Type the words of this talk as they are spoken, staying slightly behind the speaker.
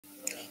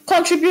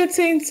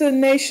contributing to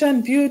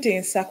nation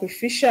building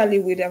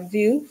sacrificially with a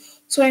view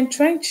to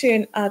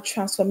entrenching a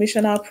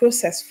transformational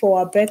process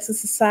for a better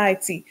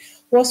society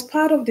was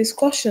part of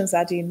discussions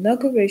at the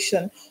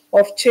inauguration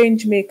of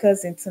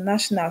Changemakers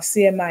International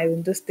CMI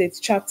Ondo State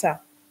Chapter.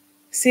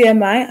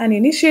 CMI, an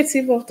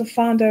initiative of the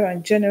founder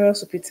and general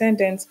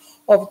superintendent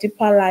of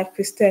Deeper Life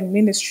Christian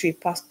Ministry,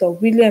 Pastor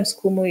Williams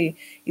Kumuyi,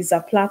 is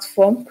a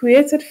platform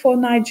created for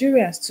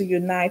Nigerians to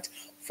unite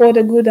for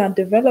the good and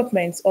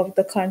development of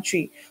the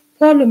country.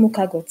 Paul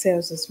Umukago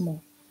tells us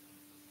more.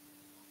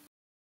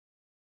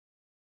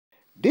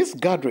 This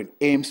gathering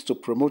aims to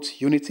promote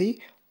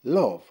unity,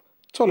 love,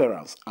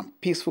 tolerance, and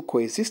peaceful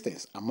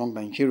coexistence among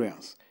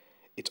Nigerians.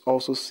 It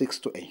also seeks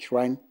to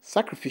enshrine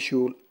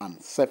sacrificial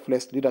and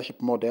selfless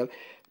leadership model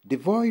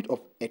devoid of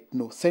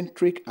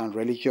ethnocentric and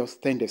religious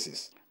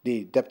tendencies.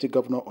 The Deputy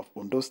Governor of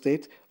Ondo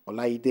State,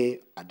 Olaide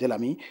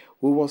Adelami,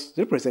 who was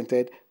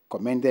represented,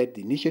 commended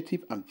the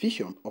initiative and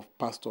vision of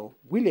Pastor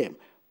William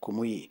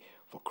Kumuyi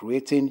for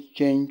creating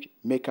Change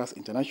Makers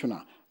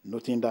International,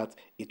 noting that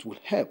it will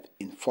help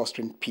in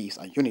fostering peace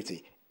and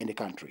unity in the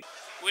country.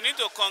 We need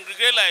to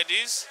congregate like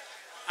this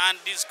and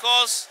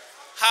discuss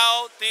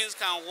how things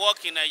can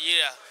work in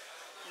Nigeria.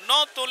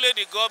 Not only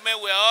the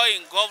government, we are all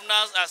in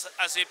governance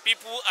as a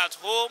people at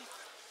home.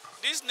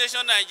 This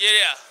nation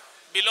Nigeria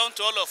belongs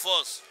to all of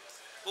us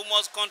who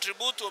must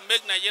contribute to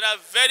make Nigeria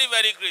very,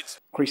 very great.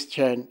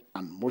 Christian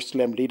and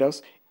Muslim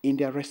leaders in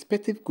their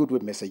respective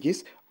goodwill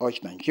messages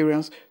urge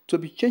Nigerians to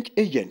be change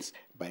agents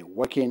by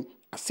working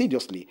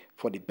assiduously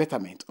for the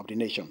betterment of the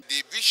nation.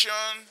 The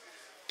vision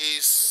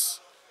is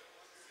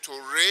to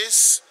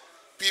raise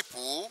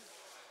people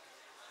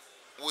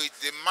with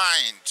the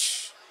mind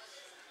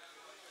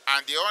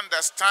and the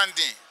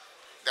understanding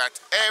that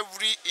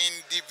every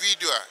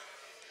individual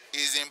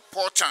is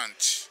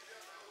important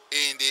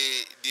in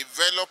the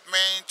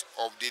development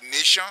of the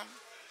nation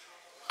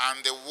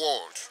and the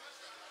world.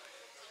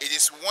 It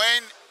is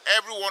when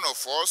every one of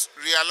us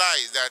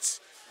realize that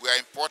we are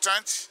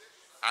important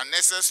and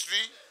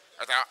necessary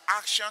that our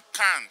action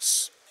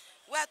counts.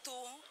 We are to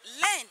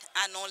learn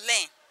and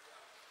unlearn.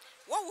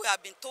 What we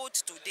have been told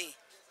today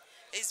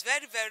is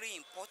very, very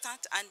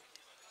important, and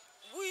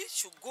we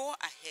should go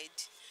ahead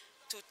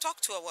to talk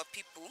to our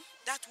people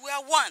that we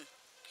are one.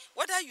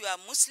 Whether you are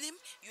Muslim,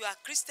 you are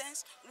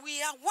Christians,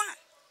 we are one.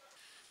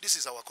 This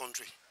is our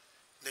country.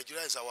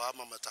 Nigeria is our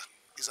alma mater,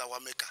 is our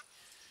maker.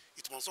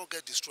 It must not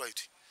get destroyed.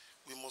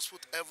 We must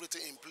put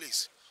everything in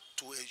place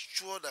to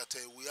ensure that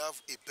we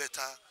have a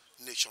better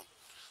nation.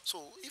 So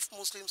if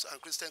Muslims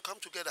and Christians come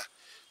together,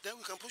 then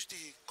we can push the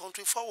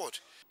country forward.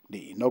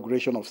 The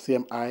inauguration of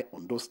CMI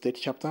Ondo State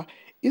Chapter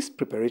is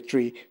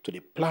preparatory to the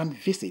planned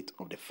visit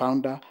of the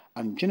founder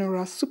and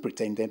general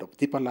superintendent of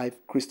Deeper Life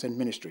Christian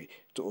Ministry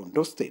to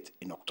Ondo State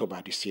in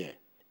October this year.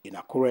 In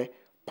Akure,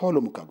 Paul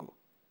Umukago,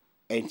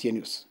 NTA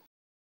News.